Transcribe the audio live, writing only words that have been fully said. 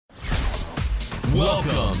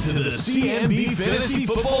Welcome to the CMB Fantasy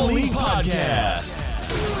Football League podcast.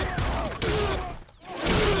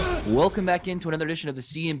 Welcome back into another edition of the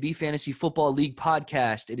CMB Fantasy Football League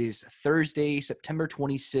podcast. It is Thursday, September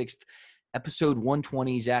 26th, episode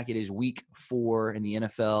 120. Zach, it is week 4 in the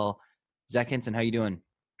NFL. Zach Henson, how you doing?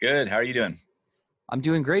 Good. How are you doing? I'm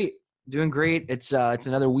doing great. It's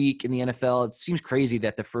another week in the NFL. It seems crazy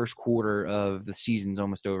that the first quarter of the season's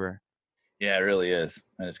almost over. Yeah, it really is.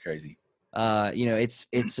 That is crazy. Last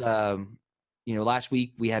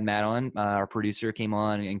week we had Matt on. Our producer came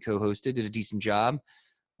on and co-hosted, did a decent job.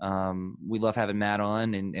 We love having Matt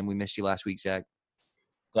on, and we missed you last week, Zach.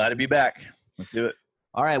 Glad to be back. Let's do it.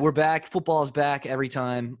 All right, we're back. Football is back every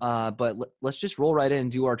time. But let's just roll right in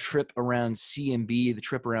and do our trip around CMB, the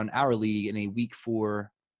trip around our league in a week 4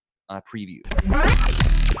 preview.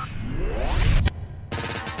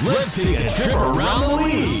 Let's take a trip around the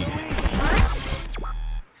league.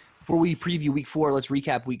 Before we preview week 4, let's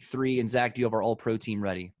recap week 3. And Zach, do you have our all-pro team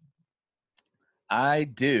ready? I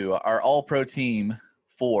do. Our all-pro team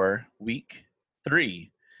for week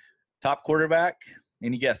 3. Top quarterback,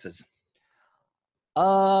 any guesses?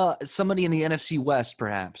 Somebody in the NFC West,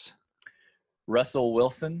 perhaps. Russell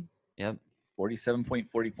Wilson. Yep.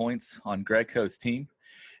 47.40 points on Greco's team.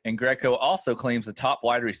 And Greco also claims the top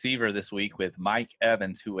wide receiver this week with Mike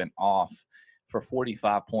Evans, who went off for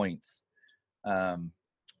 45 points.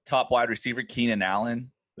 Top wide receiver, Keenan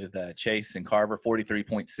Allen, with Chase and Carver,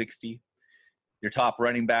 43.60. Your top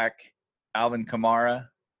running back, Alvin Kamara,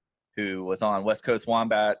 who was on West Coast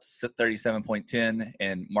Wombats, 37.10,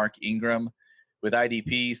 and Mark Ingram with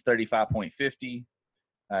IDPs, 35.50.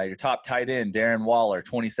 Your top tight end, Darren Waller,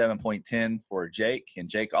 27.10 for Jake, and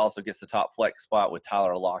Jake also gets the top flex spot with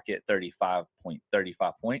Tyler Lockett,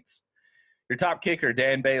 35.35 points. Your top kicker,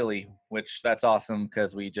 Dan Bailey, which that's awesome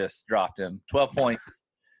because we just dropped him, 12 points.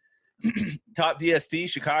 Top DST,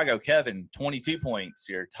 Chicago, Kevin, 22 points.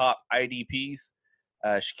 Your top IDPs,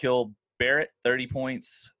 Shaquille Barrett, 30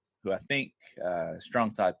 points, who I think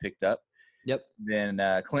Strongside picked up. Yep. Then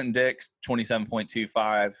Clinton Dix,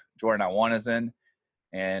 27.25, Jordan Iwanizon.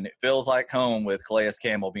 And it feels like home with Calais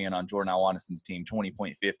Campbell being on Jordan Iwanizon's team,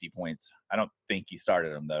 20.50 points. I don't think he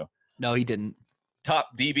started him, though. No, he didn't. Top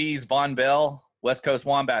DBs, Von Bell, West Coast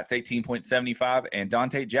Wombats, 18.75, and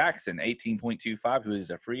Dante Jackson, 18.25, who is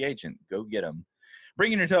a free agent. Go get him.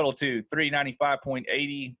 Bringing your total to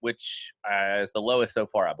 395.80, which is the lowest so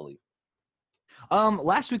far, I believe.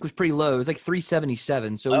 Last week was pretty low. It was like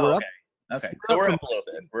 377. So we're up. Okay. So we're up a little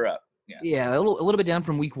bit. We're up. Yeah, a little bit down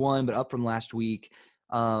from week 1, but up from last week.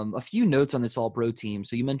 A few notes on this All-Pro team.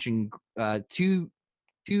 So you mentioned two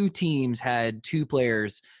teams had 2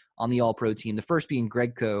 players on the All-Pro team, the first being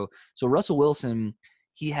Greco. So Russell Wilson,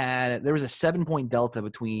 there was a 7-point delta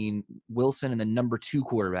between Wilson and the number 2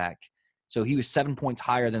 quarterback. So he was 7 points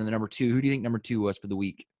higher than the number 2. Who do you think number 2 was for the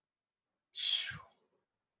week?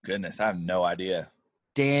 Goodness, I have no idea.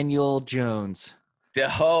 Daniel Jones.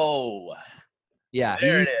 Oh, yeah.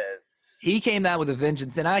 There it is. He came out with a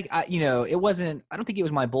vengeance, and I it wasn't. I don't think it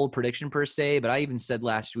was my bold prediction per se, but I even said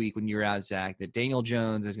last week when you were out, Zach, that Daniel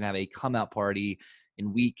Jones is going to have a come-out party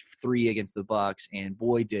in week 3 against the Bucs, and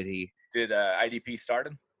boy, did he! Did IDP start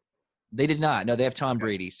him? They did not. No, they have Tom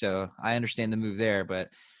Brady, so I understand the move there. But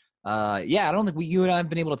I don't think you and I have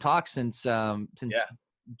been able to talk since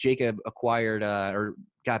Jacob acquired or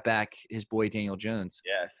got back his boy Daniel Jones.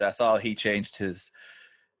 Yes, I saw he changed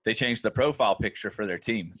They changed the profile picture for their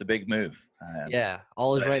team. It's a big move.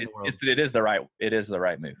 All is right in the world. It is the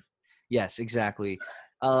right move. Yes, exactly.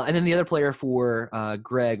 And then the other player for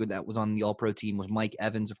Greg that was on the All-Pro team was Mike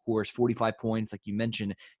Evans, of course, 45 points, like you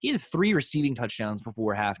mentioned. He had 3 receiving touchdowns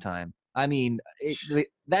before halftime. I mean,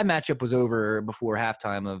 that matchup was over before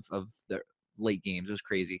halftime of the late games. It was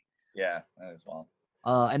crazy. Yeah, that is wild.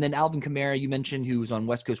 And then Alvin Kamara, you mentioned, who was on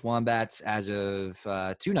West Coast Wombats as of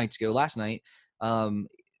 2 nights ago, last night.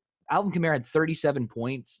 Alvin Kamara had 37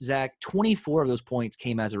 points. Zach, 24 of those points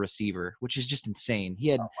came as a receiver, which is just insane. He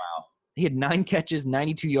had 9 catches,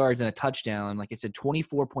 92 yards, and a touchdown. Like I said,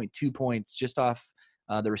 24.2 points just off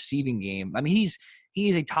the receiving game. I mean,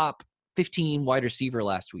 he's a top 15 wide receiver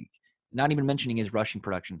last week, not even mentioning his rushing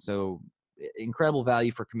production. So incredible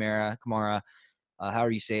value for Kamara,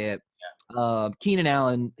 however you say it. Yeah. Keenan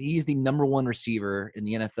Allen, he's the number 1 receiver in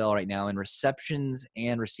the NFL right now in receptions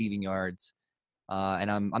and receiving yards.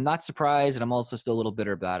 And I'm not surprised, and I'm also still a little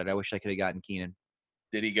bitter about it. I wish I could have gotten Keenan.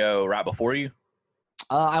 Did he go right before you?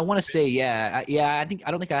 I want to say, I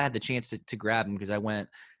don't think I had the chance to grab him because I went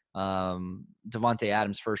Devontae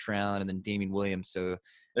Adams first round and then Damian Williams. So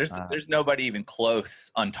there's nobody even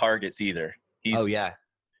close on targets either.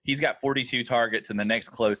 He's got 42 targets, and the next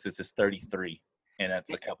closest is 33. and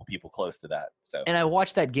that's a couple people close to that. So, and I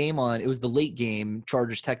watched that game it was the late game,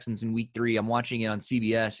 Chargers Texans in week 3. I'm watching it on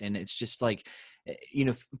CBS, and it's just like,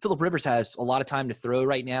 Phillip Rivers has a lot of time to throw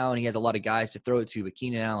right now, and he has a lot of guys to throw it to, but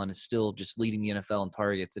Keenan Allen is still just leading the NFL in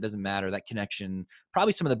targets. It doesn't matter. That connection,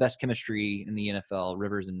 probably some of the best chemistry in the NFL,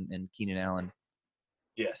 Rivers and Keenan Allen.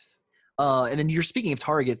 yes. And then you're speaking of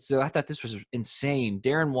targets, so I thought this was insane.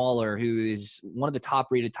 Darren Waller, who is one of the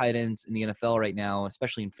top-rated tight ends in the NFL right now,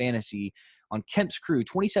 especially in fantasy, on Kemp's crew,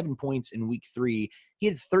 27 points in week 3. He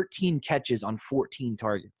had 13 catches on 14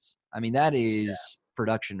 targets. I mean, that is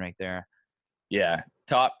production right there. Yeah.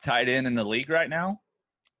 Top tight end in the league right now.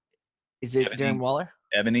 Is it Darren Waller?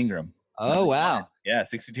 Evan Ingram. Oh, wow. Yeah,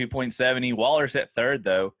 62.70. Waller's at 3rd,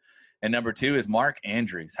 though. And number 2 is Mark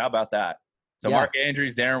Andrews. How about that? So Yeah. Mark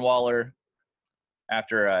Andrews, Darren Waller,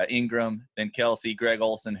 after Ingram, then Kelsey, Greg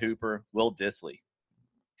Olsen, Hooper, Will Dissly.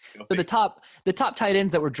 So the top tight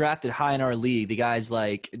ends that were drafted high in our league, the guys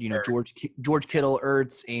like George Kittle,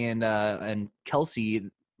 Ertz, and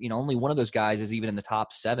Kelsey. Only one of those guys is even in the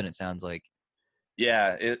top 7. It sounds like.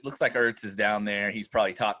 Yeah, it looks like Ertz is down there. He's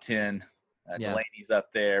probably top 10. Delaney's up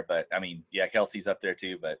there, but I mean, yeah, Kelsey's up there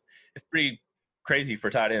too. But it's pretty crazy for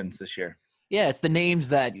tight ends this year. Yeah, it's the names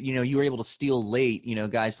that you were able to steal late.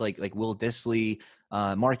 Guys like Will Dissly,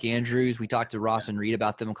 Mark Andrews. We talked to Ross and Reed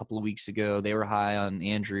about them a couple of weeks ago. They were high on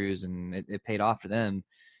Andrews, and it paid off for them.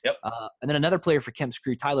 Yep. And then another player for Kemp's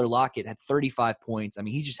crew, Tyler Lockett, had 35 points. I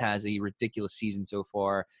mean, he just has a ridiculous season so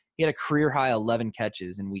far. He had a career high 11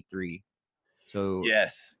 catches in week 3. So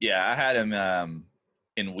yes, yeah, I had him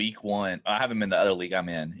in week 1. I have him in the other league I'm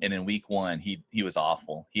in, and in week 1 he was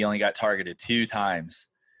awful. He only got targeted 2 times.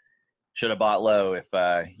 Should have bought low if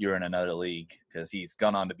you were in another league, because he's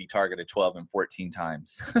gone on to be targeted 12 and 14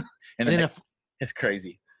 times. It's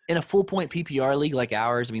crazy. In a full point PPR league like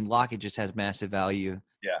ours, I mean, Lockett just has massive value.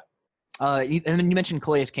 Yeah. And then you mentioned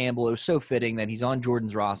Calais Campbell. It was so fitting that he's on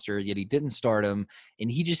Jordan's roster, yet he didn't start him.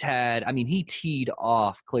 And he just had, he teed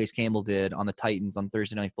off, Calais Campbell did, on the Titans on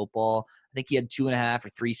Thursday Night Football. I think he had 2.5 or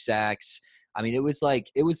 3 sacks. I mean, it was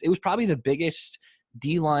probably the biggest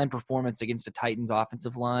D-line performance against the Titans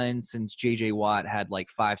offensive line since J.J. Watt had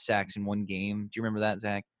 5 sacks in one game. Do you remember that,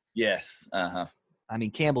 Zach? Yes. Uh-huh. I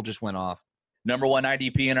mean, Campbell just went off. Number 1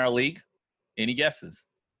 IDP in our league. Any guesses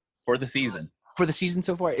for the season? For the season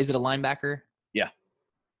so far, is it a linebacker? Yeah.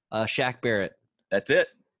 Shaq Barrett. That's it.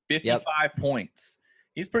 55 points.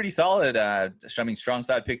 He's pretty solid. Strong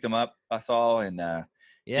Side picked him up, I saw, and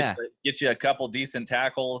gets you a couple decent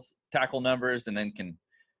tackle numbers, and then can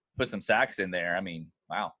put some sacks in there. I mean,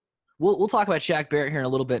 wow. We'll talk about Shaq Barrett here in a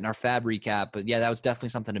little bit in our Fab recap, but yeah, that was definitely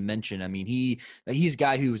something to mention. I mean, he's a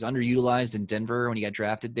guy who was underutilized in Denver when he got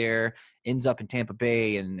drafted there, ends up in Tampa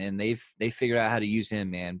Bay, and they figured out how to use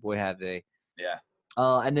him, man. Boy, have they. Yeah.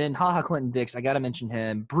 And then Clinton Dix, I got to mention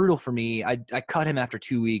him. Brutal for me. I cut him after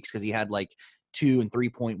 2 weeks because he had 2 and 3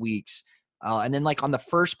 point weeks. And then on the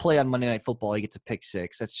first play on Monday Night Football, he gets a pick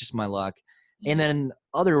 6. That's just my luck. And then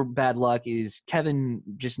other bad luck is Kevin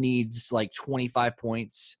just needs 25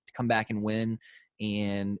 points to come back and win.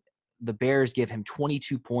 And the Bears give him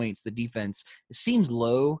 22 points. The defense, it seems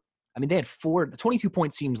low. I mean, they had 22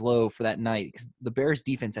 points seems low for that night because the Bears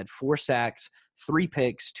defense had 4 sacks, 3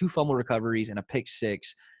 picks, 2 fumble recoveries, and a pick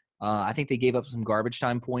 6. I think they gave up some garbage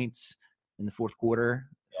time points in the fourth quarter,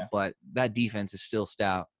 but that defense is still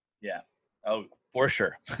stout. Yeah. Oh, for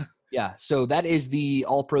sure. Yeah, so that is the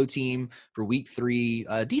All-Pro team for Week 3.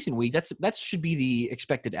 Decent week. That should be the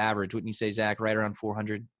expected average, wouldn't you say, Zach? Right around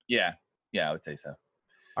 400. Yeah, I would say so.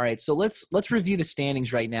 All right, so let's review the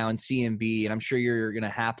standings right now in CMB, and I'm sure you're going to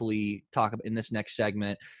happily talk about in this next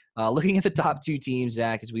segment. Looking at the top 2 teams,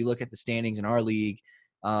 Zach, as we look at the standings in our league,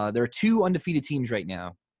 there are 2 undefeated teams right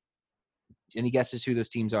now. Any guesses who those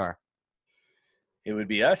teams are? It would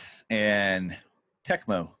be us and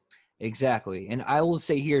Tecmo. Exactly. And I will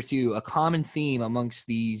say here, too, a common theme amongst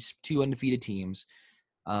these 2 undefeated teams,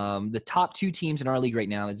 the top 2 teams in our league right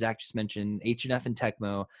now that Zach just mentioned, H&F and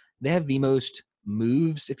Tecmo, they have the most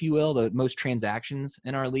moves, if you will, the most transactions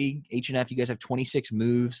in our league. H&F, you guys have 26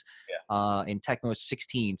 moves, and Tecmo is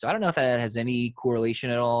 16. So I don't know if that has any correlation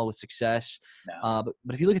at all with success. No.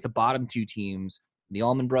 But if you look at the bottom 2 teams, the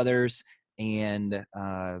Allman Brothers and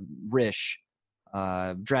Rish,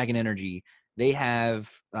 Dragon Energy, they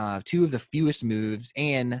have 2 of the fewest moves,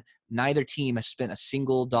 and neither team has spent a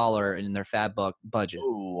single dollar in their Fab budget.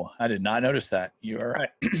 Oh, I did not notice that. You are right.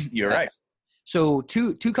 You're right. So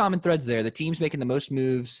two common threads there. The teams making the most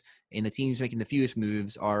moves and the teams making the fewest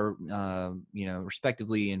moves are,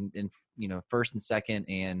 respectively in first and second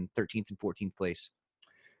and 13th and 14th place.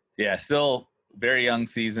 Yeah, still very young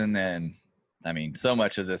season, and I mean, so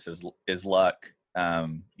much of this is luck.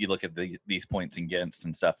 You look at these points against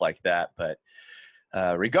and stuff like that. But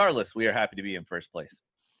regardless, we are happy to be in first place.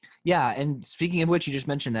 Yeah, and speaking of which, you just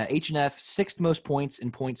mentioned that H&F, sixth most points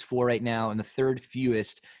in points for right now, and the third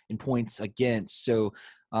fewest in points against. So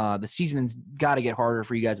the season's got to get harder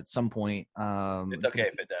for you guys at some point. It's okay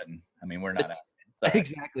if it doesn't. I mean, we're not asking. Sorry.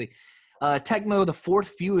 Exactly. Tecmo, the fourth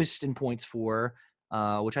fewest in points for,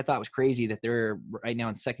 which I thought was crazy that they're right now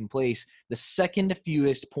in second place. The second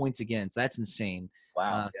fewest points against. That's insane.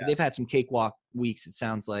 Wow. So they've had some cakewalk weeks, it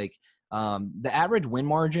sounds like. The average win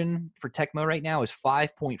margin for Tecmo right now is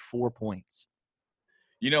 5.4 points.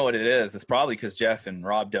 You know what it is? It's probably because Jeff and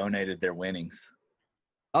Rob donated their winnings.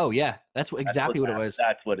 Oh, yeah. That's exactly what it was.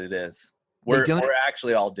 That's what it is. We're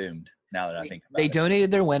actually all doomed now that I think about it. They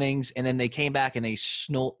donated their winnings, and then they came back and they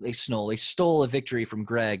stole a victory from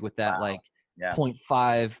Greg with that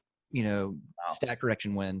 0.5, stat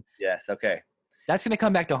correction win. Yes, okay. That's going to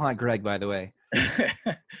come back to haunt Greg, by the way.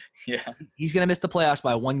 Yeah. He's going to miss the playoffs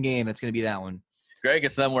by one game. That's going to be that one. Greg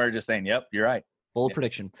is somewhere just saying, yep, you're right. Bold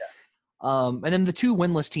prediction. Yeah. And then the two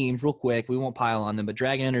winless teams, real quick, we won't pile on them, but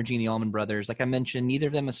Dragon Energy and the Allman Brothers, like I mentioned, neither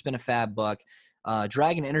of them have spent a fab buck.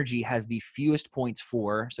 Dragon Energy has the fewest points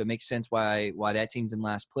for, so it makes sense why that team's in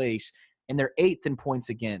last place. And they're eighth in points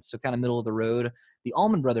against, so kind of middle of the road. The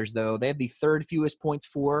Allman Brothers, though, they have the third fewest points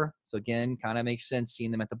for, so again, kind of makes sense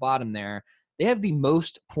seeing them at the bottom there. They have the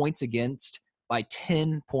most points against by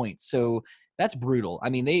 10 points. So that's brutal. I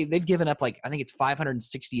mean, they've given up I think it's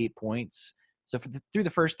 568 points. So through the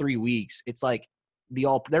first 3 weeks, it's like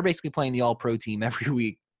they're basically playing the all-pro team every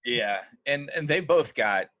week. Yeah, and they both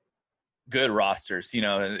got good rosters.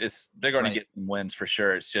 They're going to get some wins for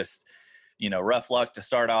sure. It's just, rough luck to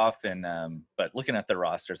start off. And but looking at their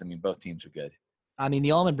rosters, I mean, both teams are good. I mean,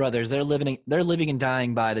 the Allman Brothers, they're living and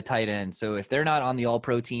dying by the tight end. So if they're not on the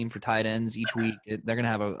all-pro team for tight ends each week, they're going to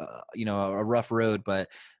have a rough road. But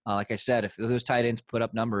like I said, if those tight ends put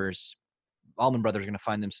up numbers, Allman Brothers are going to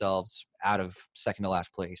find themselves out of second to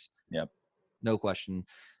last place. Yep. No question.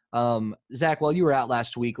 Zach, while you were out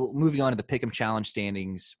last week, moving on to the Pick'em Challenge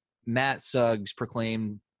standings, Matt Suggs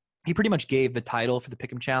proclaimed he pretty much gave the title for the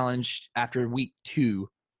Pick'em Challenge after week 2.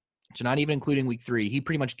 So not even including week 3. He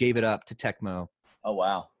pretty much gave it up to Tecmo. Oh,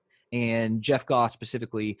 wow. And Jeff Goss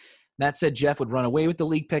specifically. Matt said Jeff would run away with the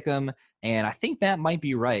league pick'em, and I think Matt might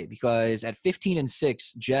be right because at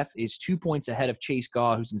 15-6, Jeff is 2 points ahead of Chase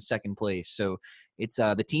Gaw, who's in second place. So it's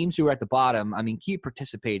the teams who are at the bottom. I mean, keep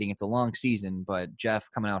participating. It's a long season, but Jeff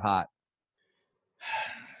coming out hot.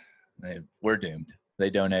 We're doomed.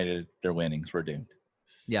 They donated their winnings. We're doomed.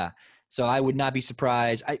 Yeah. So I would not be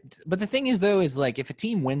surprised. But the thing is, though, is like if a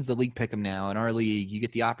team wins the league pick'em now in our league, you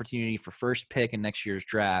get the opportunity for first pick in next year's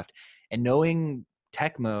draft. And knowing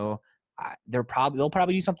Tecmo, they'll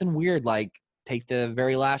probably do something weird like take the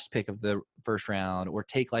very last pick of the first round or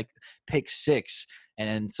take like pick 6,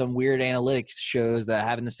 and some weird analytics shows that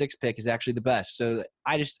having the 6th pick is actually the best. So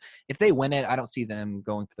if they win it, I don't see them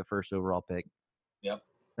going for the first overall pick. Yep.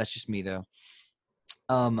 That's just me, though.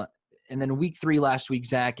 And then week 3 last week,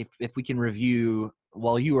 Zach, if we can review,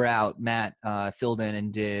 while you were out, Matt filled in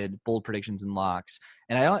and did bold predictions and locks.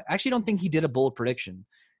 And I actually don't think he did a bold prediction.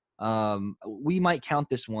 We might count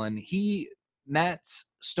this one. Matt's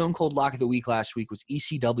Stone Cold Lock of the Week last week was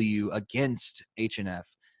ECW against H&F.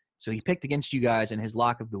 So he picked against you guys in his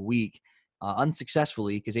Lock of the Week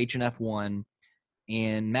unsuccessfully because H&F won.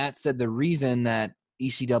 And Matt said the reason that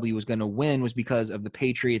ECW was going to win was because of the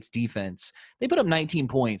Patriots defense. They put up 19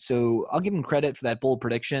 points, so I'll give them credit for that bold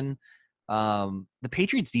prediction. The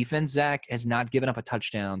Patriots defense, Zach, has not given up a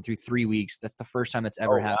touchdown through 3 weeks. That's the first time that's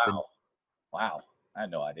ever happened. Wow. I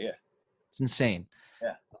had no idea. It's insane.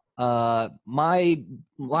 Yeah. My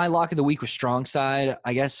lock of the week was Strong Side.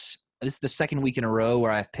 I guess this is the second week in a row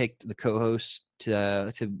where I've picked the co-host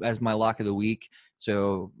to as my lock of the week.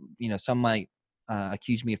 So, some might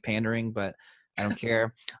accuse me of pandering, but I don't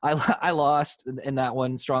care. I lost in that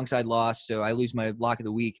one. Strong Side lost, so I lose my lock of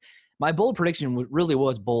the week. My bold prediction really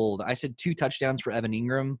was bold. I said 2 touchdowns for Evan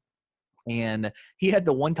Ingram, and he had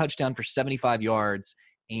the 1 touchdown for 75 yards.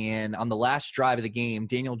 And on the last drive of the game,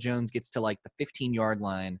 Daniel Jones gets to like the 15-yard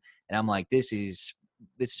line, and I'm like, this is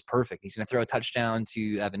perfect. He's going to throw a touchdown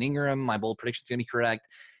to Evan Ingram. My bold prediction is going to be correct.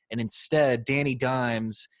 And instead, Danny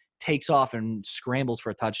Dimes takes off and scrambles for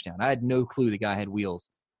a touchdown. I had no clue the guy had wheels.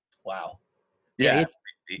 Wow. Yeah,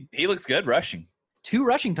 he looks good rushing. 2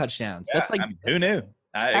 rushing touchdowns. Yeah, That's like who knew?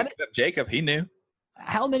 Except Jacob, he knew.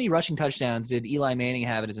 How many rushing touchdowns did Eli Manning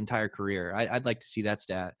have in his entire career? I'd like to see that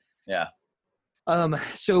stat. Yeah.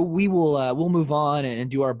 So we'll move on and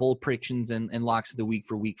do our bold predictions and locks of the week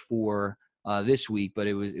for week 4. this week, but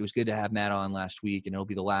it was good to have Matt on last week, and it'll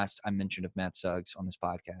be the last I mentioned of Matt Suggs on this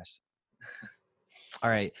podcast. All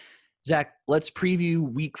right, Zach, let's preview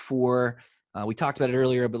week 4. We talked about it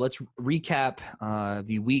earlier, but let's recap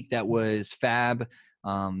the week that was Fab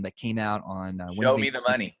that came out on Wednesday. Show me the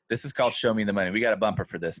money. This is called Show Me the Money. We got a bumper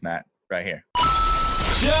for this, Matt, right here.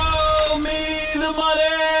 Show me the money!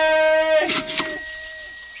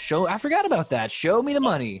 I forgot about that. Show me the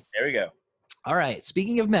money. There we go. All right.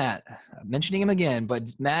 Speaking of Matt, mentioning him again, but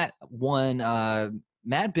Matt won.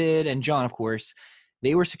 Matt bid and John, of course,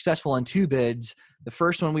 they were successful on 2 bids. The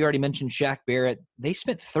first one we already mentioned, Shaq Barrett. They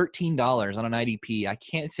spent $13 on an IDP. I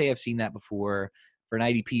can't say I've seen that before for an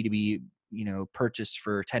IDP to be, purchased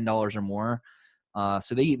for $10 or more.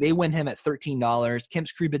 So they win him at $13.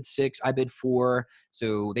 Kemp's crew bid 6. I bid 4.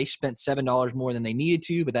 So they spent $7 more than they needed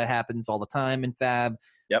to, but that happens all the time in Fab.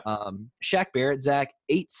 Yep. Shaq Barrett, Zach,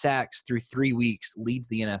 8 sacks through 3 weeks, leads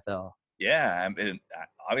the NFL. Yeah,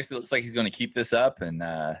 obviously it looks like he's going to keep this up, and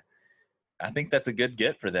I think that's a good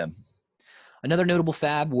get for them. Another notable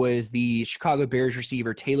Fab was the Chicago Bears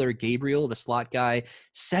receiver Taylor Gabriel, the slot guy,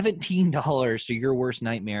 $17 to your worst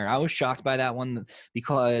nightmare. I was shocked by that one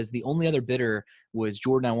because the only other bidder was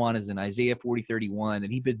Jordan Iwanizan, Isaiah 4031,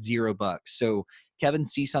 and he bid $0. So Kevin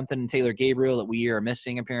sees something in Taylor Gabriel that we are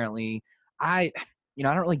missing apparently. I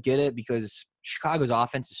don't really get it because Chicago's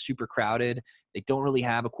offense is super crowded. They don't really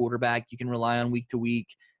have a quarterback you can rely on week to week.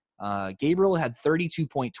 Gabriel had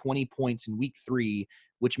 32.20 points in week 3,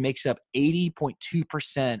 which makes up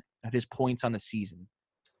 80.2% of his points on the season.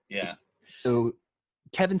 Yeah. So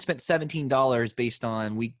Kevin spent $17 based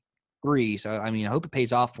on week 3. So, I hope it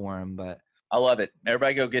pays off for him. But I love it.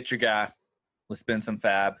 Everybody go get your guy. Let's spend some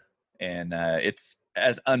Fab. And it's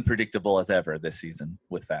as unpredictable as ever this season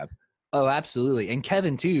with Fab. Oh, absolutely. And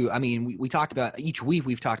Kevin, too. We talked about each week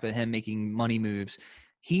we've talked about him making money moves.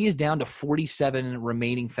 He is down to 47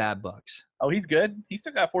 remaining Fab bucks. Oh, he's good. He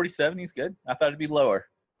still got 47. He's good. I thought it'd be lower.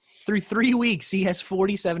 Through 3 weeks, he has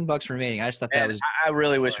 47 bucks remaining. I just thought that was. I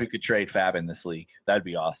really wish we could trade Fab in this league. That'd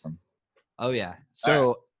be awesome. Oh yeah.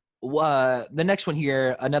 So the next one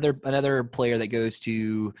here, another player that goes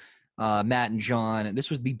to Matt and John.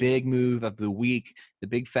 This was the big move of the week, the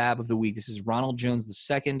big Fab of the week. This is Ronald Jones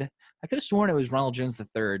II. I could have sworn it was Ronald Jones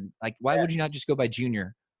III. Like, why would you not just go by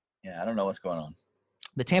Junior? Yeah, I don't know what's going on.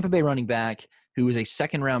 The Tampa Bay running back, who was a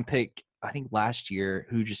second-round pick, I think last year,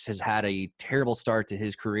 who just has had a terrible start to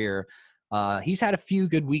his career. He's had a few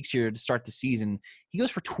good weeks here to start the season. He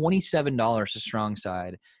goes for $27 to strong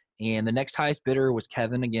side. And the next highest bidder was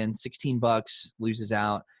Kevin, again, $16, loses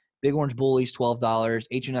out. Big Orange Bullies, $12.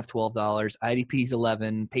 HNF, $12. IDP's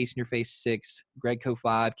 $11. Pace in Your Face, $6. Greg Co,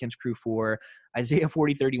 $5. Kim's Crew, $4. Isaiah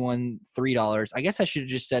 4031, $3. I guess I should have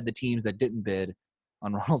just said the teams that didn't bid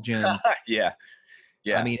on Ronald Jones. Yeah.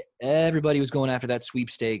 Everybody was going after that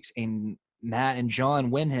sweepstakes, and Matt and John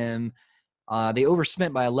win him. They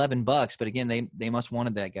overspent by $11, but again, they must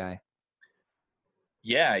wanted that guy.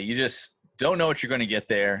 Yeah, you just don't know what you're going to get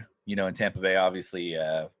there. In Tampa Bay, obviously,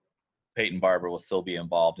 Peyton Barber will still be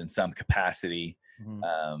involved in some capacity.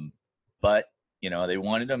 Mm-hmm. But, they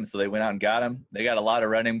wanted him, so they went out and got him. They got a lot of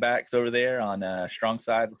running backs over there on strong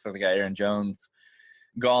side. Looks like they got Aaron Jones,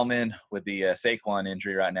 Gallman with the Saquon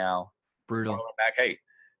injury right now. Brutal. Back. Hey,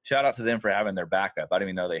 shout out to them for having their backup. I didn't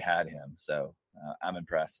even know they had him, so I'm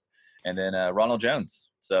impressed. And then Ronald Jones.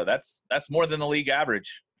 So that's more than the league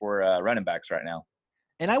average for running backs right now.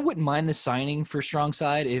 And I wouldn't mind the signing for strong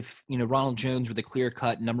side if, Ronald Jones were the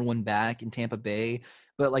clear-cut number 1 back in Tampa Bay.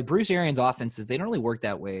 But like Bruce Arians' offenses, they don't really work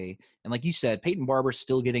that way. And like you said, Peyton Barber's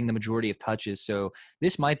still getting the majority of touches. So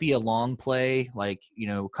this might be a long play. Like,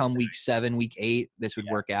 come week 7, week 8, this would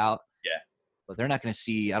work out. Yeah. But they're not going to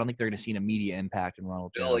see – I don't think they're going to see an immediate impact in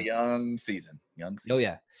Ronald Jones. Still a young season. Oh,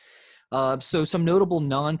 yeah. So some notable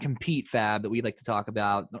non-compete Fab that we'd like to talk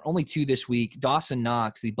about. Only 2 this week. Dawson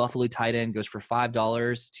Knox, the Buffalo tight end, goes for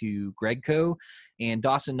 $5 to Greg Co. And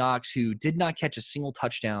Dawson Knox, who did not catch a single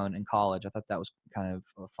touchdown in college. I thought that was kind of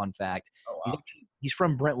a fun fact. Oh, wow. He's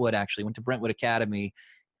from Brentwood, actually. Went to Brentwood Academy.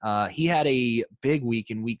 He had a big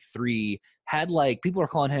week in week 3. People are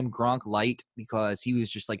calling him Gronk Light because he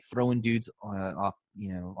was just like throwing dudes off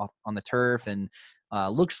on the turf, and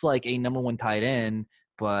looks like a number 1 tight end.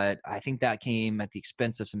 But I think that came at the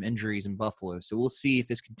expense of some injuries in Buffalo. So we'll see if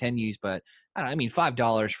this continues. But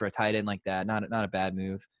 $5 for a tight end like that, not a bad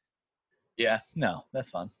move. Yeah, no, that's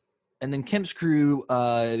fun. And then Kemp's Crew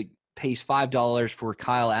pays $5 for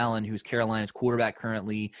Kyle Allen, who's Carolina's quarterback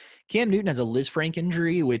currently. Cam Newton has a Liz Frank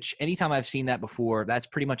injury, which anytime I've seen that before, that's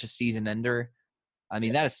pretty much a season ender.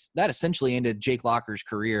 That essentially ended Jake Locker's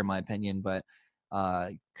career, in my opinion. But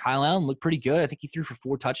Kyle Allen looked pretty good. I think he threw for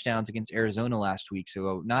 4 touchdowns against Arizona last week.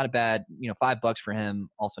 So not a bad, $5 for him.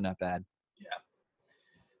 Also not bad.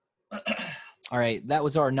 Yeah. All right. That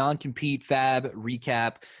was our non-compete fab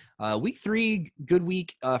recap. Week 3, good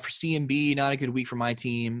week for CMB. Not a good week for my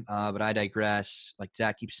team, but I digress. Like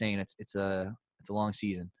Zach keeps saying, it's a long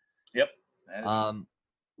season. Yep.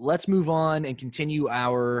 Let's move on and continue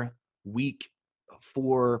our week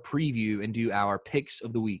 4 preview and do our picks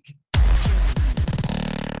of the week.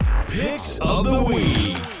 Picks of the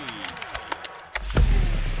week.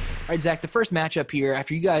 All right, Zach, the first matchup here,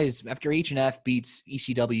 after H&F beats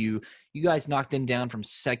ECW, you guys knocked them down from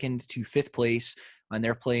 2nd to 5th place, and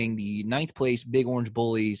they're playing the 9th place Big Orange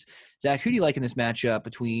Bullies. Zach, who do you like in this matchup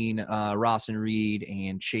between Ross and Reed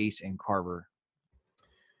and Chase and Carver?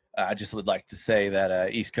 I just would like to say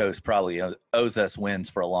that East Coast probably owes us wins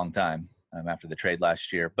for a long time after the trade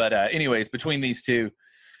last year. But anyways, between these two,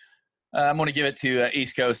 I'm going to give it to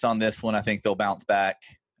East Coast on this one. I think they'll bounce back.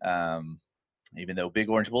 Even though Big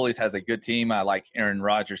Orange Bullies has a good team, I like Aaron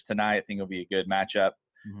Rodgers tonight. I think it'll be a good matchup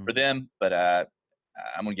for them. But I'm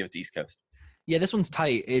going to give it to East Coast. Yeah, this one's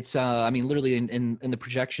tight. It's literally in the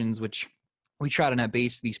projections, which we try to not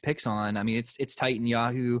base these picks on. I mean, it's tight in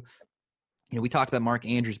Yahoo. We talked about Mark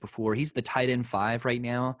Andrews before. He's the tight end 5 right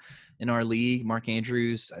now in our league. Mark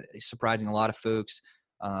Andrews is surprising a lot of folks.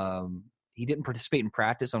 He didn't participate in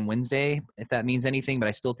practice on Wednesday, if that means anything, but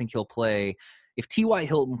I still think he'll play. If T.Y.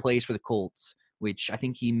 Hilton plays for the Colts, which I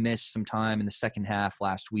think he missed some time in the second half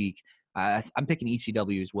last week, I'm picking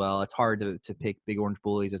ECW as well. It's hard to pick Big Orange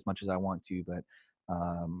Bullies as much as I want to, but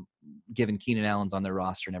given Keenan Allen's on their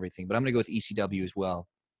roster and everything. But I'm going to go with ECW as well.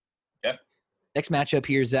 Yep. Next matchup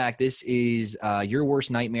here, Zach. This is your worst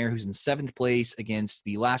nightmare, who's in 7th place against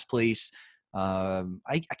the last place. I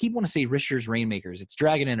keep wanting to say Risher's Rainmakers. It's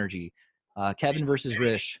Dragon Energy. Kevin versus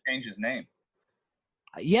Rish. Change his name.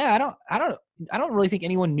 Yeah, I don't really think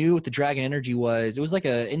anyone knew what the Dragon Energy was. It was like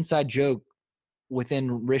an inside joke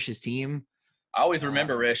within Rish's team. I always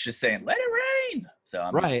remember Rish just saying, "Let it rain." So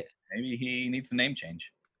right. Maybe he needs a name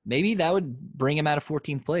change. Maybe that would bring him out of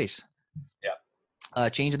 14th place. Yeah.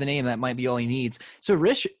 Change of the name, that might be all he needs. So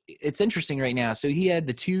Rish, it's interesting right now. So he had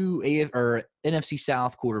the 2 NFC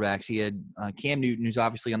South quarterbacks. He had Cam Newton, who's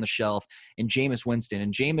obviously on the shelf, and Jameis Winston.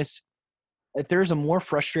 And Jameis, if there's a more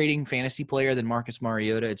frustrating fantasy player than Marcus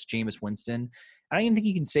Mariota, it's Jameis Winston. I don't even think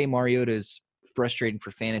you can say Mariota is frustrating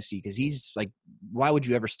for fantasy because he's like, why would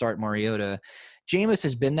you ever start Mariota? Jameis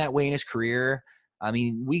has been that way in his career. I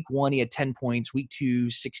mean, week 1, he had 10 points, week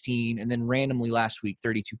 2, 16, and then randomly last week,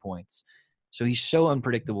 32 points. So he's so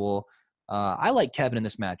unpredictable. I like Kevin in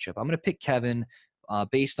this matchup. I'm going to pick Kevin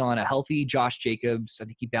based on a healthy Josh Jacobs. I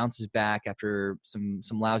think he bounces back after some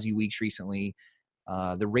lousy weeks recently.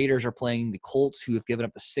 The Raiders are playing the Colts, who have given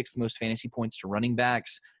up the 6th most fantasy points to running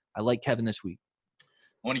backs. I like Kevin this week.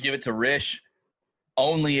 I want to give it to Rish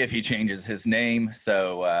only if he changes his name.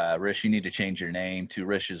 So, Rish, you need to change your name to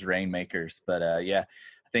Rish's Rainmakers. But, yeah,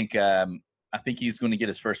 I think he's going to get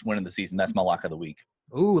his first win of the season. That's my lock of the week.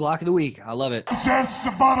 Ooh, lock of the week. I love it. That's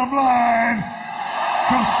the bottom line.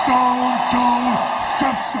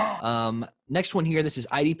 Next one here, this is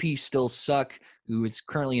IDP Still Suck, who is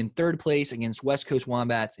currently in 3rd place against West Coast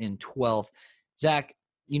Wombats in 12th. Zach,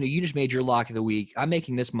 you just made your lock of the week. I'm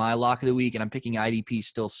making this my lock of the week, and I'm picking IDP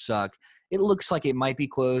Still Suck. It looks like it might be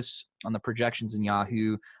close on the projections in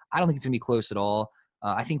Yahoo. I don't think it's going to be close at all.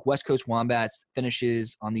 I think West Coast Wombats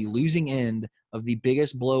finishes on the losing end of the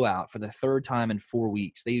biggest blowout for the 3rd time in 4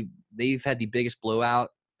 weeks. They've had the biggest blowout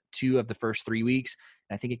 2 of the first 3 weeks,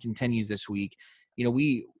 and I think it continues this week.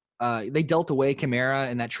 They dealt away Kamara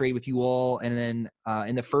in that trade with you all, and then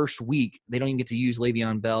in the first week, they don't even get to use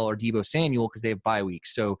Le'Veon Bell or Deebo Samuel because they have bye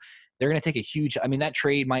weeks. So they're going to take a huge – that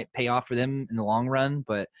trade might pay off for them in the long run,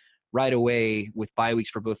 but right away with bye weeks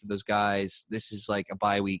for both of those guys, this is like a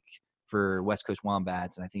bye week for West Coast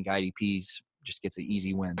Wombats, and I think IDP's just gets an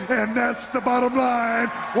easy win. And that's the bottom line.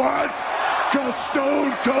 What? Because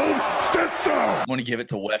Stone Cold said so. I'm going to give it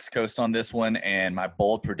to West Coast on this one, and my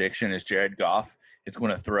bold prediction is Jared Goff is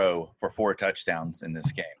going to throw for 4 touchdowns in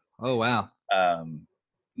this game. Oh, wow.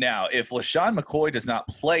 Now, if LaShawn McCoy does not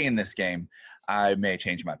play in this game, I may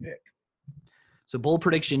change my pick. So bold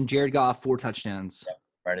prediction, Jared Goff, 4 touchdowns. Yep,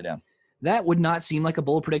 write it down. That would not seem like a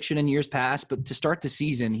bold prediction in years past, but to start the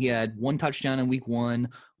season, he had 1 touchdown in week 1,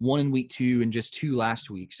 1 in week 2, and just 2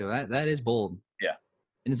 last week. So that is bold. Yeah.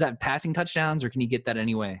 And is that passing touchdowns, or can you get that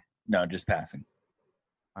anyway? No, just passing.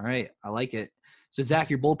 All right. I like it. So,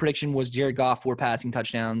 Zach, your bold prediction was Jared Goff, 4 passing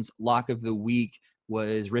touchdowns. Lock of the week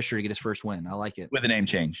was Risher to get his first win. I like it. With a name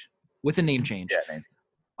change. With a name change. Yeah, name.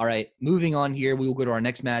 All right, moving on here, we will go to our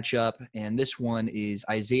next matchup, and this one is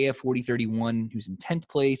Isaiah 4031, who's in 10th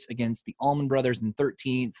place against the Allman Brothers in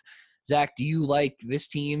 13th. Zach, do you like this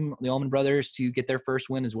team, the Allman Brothers, to get their first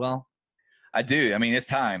win as well? I do. I mean, it's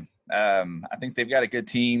time. I think they've got a good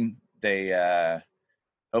team. They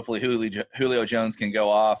hopefully Julio Jones can go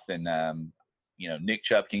off, and Nick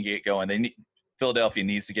Chubb can get going. Philadelphia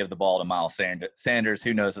needs to give the ball to Miles Sanders.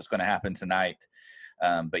 Who knows what's going to happen tonight?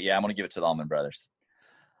 But yeah, I'm going to give it to the Allman Brothers.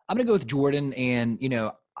 I'm going to go with Jordan, and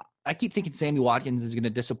I keep thinking Sammy Watkins is going to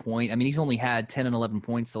disappoint. I mean, he's only had 10 and 11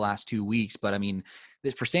 points the last 2 weeks, but I mean,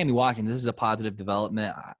 for Sammy Watkins, this is a positive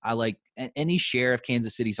development. I like any share of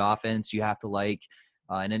Kansas City's offense you have to like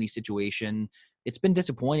in any situation. It's been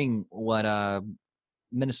disappointing what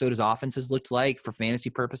Minnesota's offense has looked like for fantasy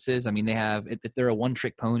purposes. I mean, they're a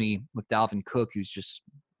one-trick pony with Dalvin Cook, who's just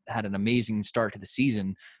had an amazing start to the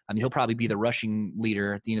season. I mean, he'll probably be the rushing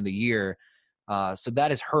leader at the end of the year. So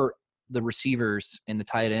that has hurt the receivers and the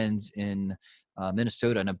tight ends in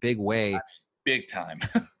Minnesota in a big way. Big time.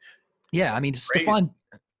 Yeah, I mean, Stephon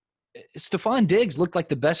Diggs looked like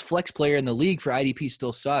the best flex player in the league for IDP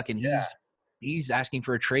still suck, and he's asking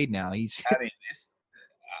for a trade now. I mean,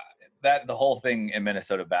 the whole thing in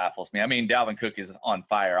Minnesota baffles me. I mean, Dalvin Cook is on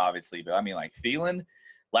fire, obviously, but I mean, like Thielen,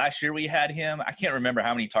 last year we had him. I can't remember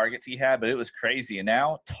how many targets he had, but it was crazy. And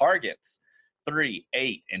now targets 3,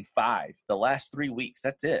 8, and 5. The last 3 weeks,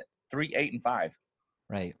 that's it. 3, 8, and 5.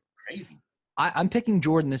 Right. Crazy. I'm picking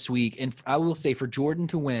Jordan this week, and I will say for Jordan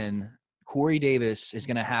to win, Corey Davis is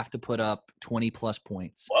going to have to put up 20-plus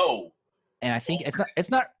points. Whoa. And I think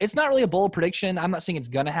it's not really a bold prediction. I'm not saying it's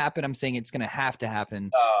going to happen. I'm saying it's going to have to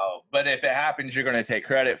happen. Oh, but if it happens, you're going to take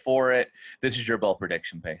credit for it. This is your bold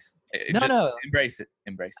prediction pace. No. Embrace it.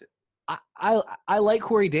 Embrace it. I like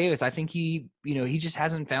Corey Davis. I think he just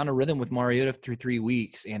hasn't found a rhythm with Mariota through 3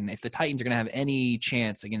 weeks. And if the Titans are going to have any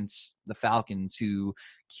chance against the Falcons, who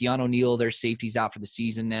Keanu Neal, their safety's out for the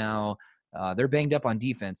season now, they're banged up on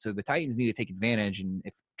defense. So the Titans need to take advantage. And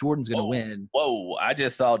if Jordan's going to win. Whoa. I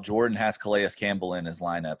just saw Jordan has Calais Campbell in his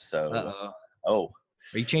lineup. So, Are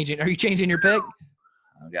you changing your pick?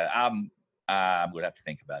 I'm going to have to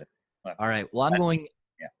think about it. All right. Well,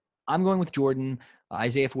 I'm going with Jordan.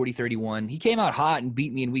 Isaiah 4031. He came out hot and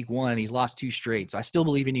beat me in week 1. He's lost 2 straight. So I still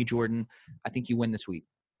believe in you, Jordan. I think you win this week.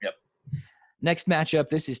 Yep. Next matchup,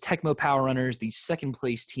 this is Tecmo Power Runners, the second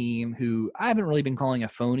place team, who I haven't really been calling a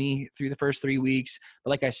phony through the first 3 weeks.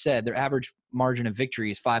 But like I said, their average margin of victory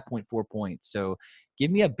is 5.4 points. So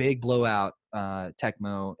give me a big blowout,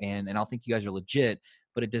 Tecmo, and I'll think you guys are legit.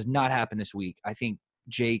 But it does not happen this week. I think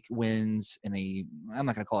Jake wins I'm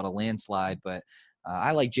not going to call it a landslide, but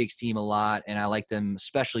I like Jake's team a lot, and I like them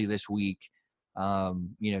especially this week.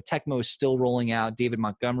 Tecmo is still rolling out David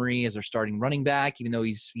Montgomery as their starting running back, even though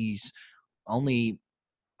he's his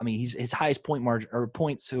highest point margin or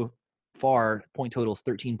points so far, point total is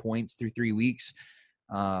 13 points through 3 weeks.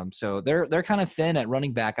 So they're kind of thin at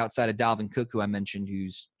running back outside of Dalvin Cook, who I mentioned,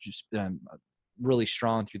 who's just really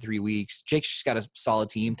strong through 3 weeks. Jake's just got a solid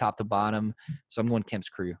team, top to bottom. So I'm going Kemp's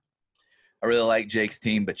crew. I really like Jake's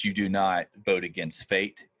team, but you do not vote against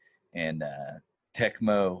fate. And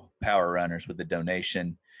Tecmo Power Runners with the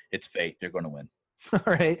donation, it's fate. They're going to win. All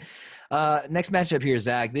right. Next matchup here,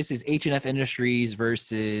 Zach. This is H&F Industries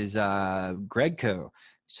versus Gregco.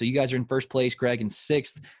 So you guys are in first place, Greg in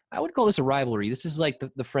 6th. I would call this a rivalry. This is like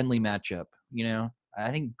the friendly matchup. I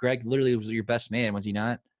think Greg literally was your best man, was he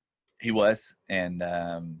not? He was. And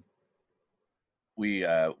I'm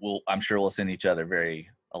sure we'll send each other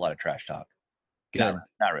a lot of trash talk. Good.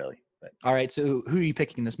 Not really. But all right. So who are you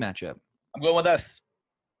picking in this matchup? I'm going with us.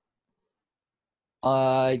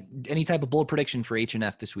 Any type of bold prediction for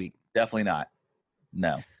H&F this week? Definitely not.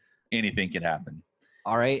 No. Anything can happen.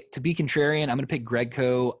 All right. To be contrarian, I'm going to pick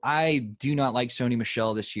Gregco. I do not like Sony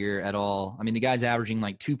Michel this year at all. I mean, the guy's averaging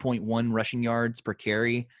like 2.1 rushing yards per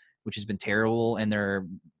carry, which has been terrible. And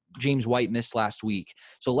James White missed last week.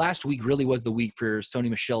 So last week really was the week for Sony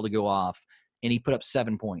Michel to go off, and he put up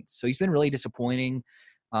 7 points. So he's been really disappointing.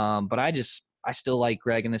 But I still like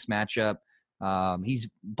Greg in this matchup. He's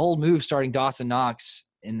bold move starting Dawson Knox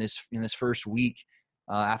in this first week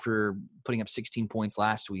after putting up 16 points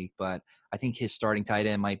last week. But I think his starting tight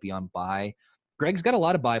end might be on bye. Greg's got a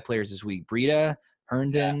lot of bye players this week. Breida,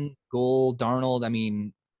 Herndon, Gold, Darnold. I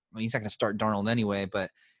mean, he's not going to start Darnold anyway,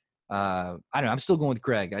 but I don't know. I'm still going with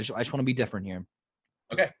Greg. I just want to be different here.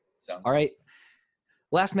 Okay. All right.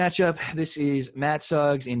 Last matchup, this is Matt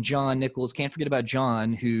Suggs and John Nichols. Can't forget about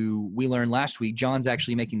John, who we learned last week. John's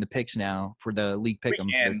actually making the picks now for the league pick'em.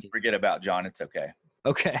 We can forget about John. It's okay.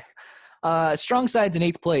 Okay. Strong side's in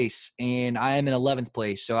 8th place, and I am in 11th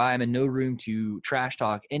place. So I am in no room to trash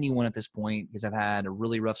talk anyone at this point because I've had a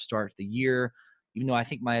really rough start to the year, even though I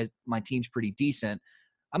think my team's pretty decent.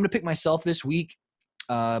 I'm going to pick myself this week.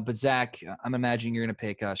 But Zach, I'm imagining you're going to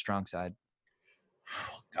pick strong side.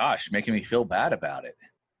 Gosh, making me feel bad about it.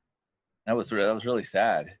 That was really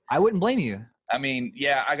sad. I wouldn't blame you. I mean,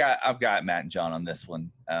 yeah, I've got Matt and John on this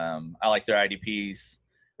one. I like their IDPs.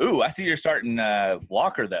 Ooh, I see you're starting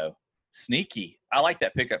Walker though. Sneaky. I like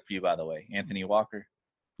that pickup for you, by the way, Anthony Walker.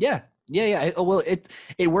 Yeah. Well,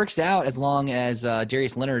 it works out as long as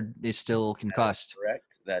Darius Leonard is still concussed.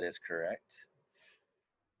 That is correct.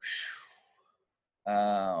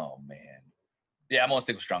 Oh man. Yeah, I'm gonna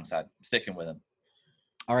stick with strong side. I'm sticking with him.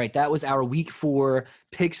 All right, that was our week 4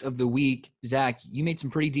 picks of the week. Zach, you made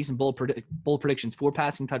some pretty decent bold predictions. 4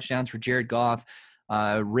 passing touchdowns for Jared Goff.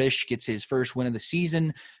 Rish gets his first win of the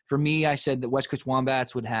season. For me, I said that West Coast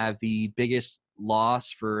Wombats would have the biggest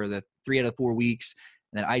loss for the 3 out of 4 weeks,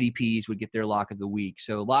 and that IDPs would get their lock of the week.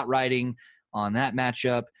 So a lot riding on that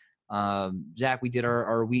matchup. Zach, we did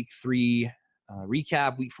our week 3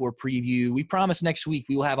 recap, week 4 preview. We promise next week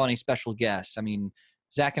we will have on a special guest. I mean,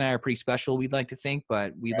 Zach and I are pretty special, we'd like to think,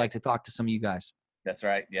 but we'd like to talk to some of you guys. That's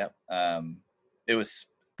right. Yep. It was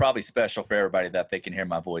probably special for everybody that they can hear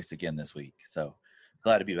my voice again this week. So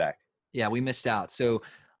glad to be back. Yeah, we missed out. So,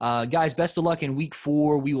 guys, best of luck in week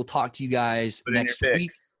 4. We will talk to you guys next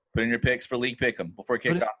week. Put in your picks for League Pick'em before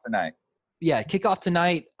kickoff tonight. Yeah, kickoff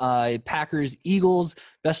tonight. Packers, Eagles.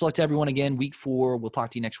 Best of luck to everyone again. Week 4. We'll talk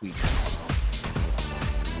to you next week.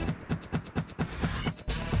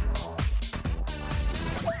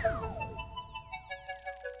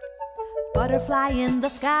 Butterfly in the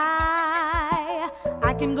sky,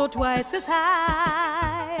 I can go twice as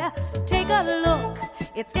high. Take a look,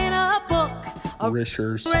 it's in a book, a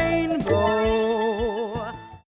Rishers. rainbow.